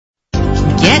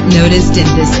Get noticed in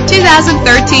this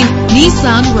 2013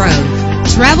 Nissan Rogue.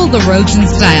 Travel the roads in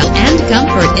style and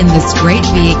comfort in this great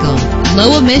vehicle.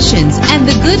 Low emissions and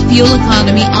the good fuel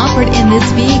economy offered in this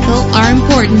vehicle are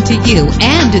important to you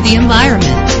and to the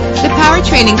environment. The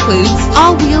powertrain includes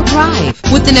all-wheel drive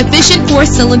with an efficient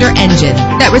 4-cylinder engine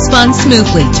that responds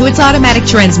smoothly to its automatic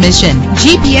transmission.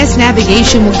 GPS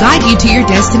navigation will guide you to your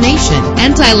destination.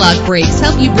 Anti-lock brakes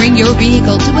help you bring your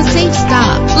vehicle to a safe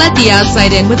stop. Let the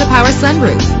outside in with a power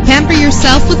sunroof. Pamper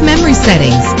yourself with memory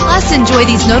settings. Plus, enjoy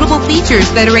these notable features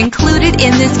that are included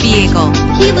in this vehicle: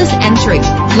 keyless entry,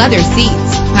 leather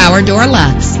seats, power door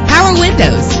locks, power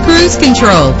windows, cruise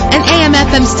control, an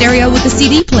AM/FM stereo with a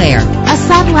CD player, a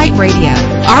satellite radio.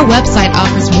 Our website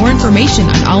offers more information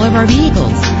on all of our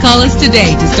vehicles. Call us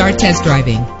today to start test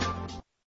driving.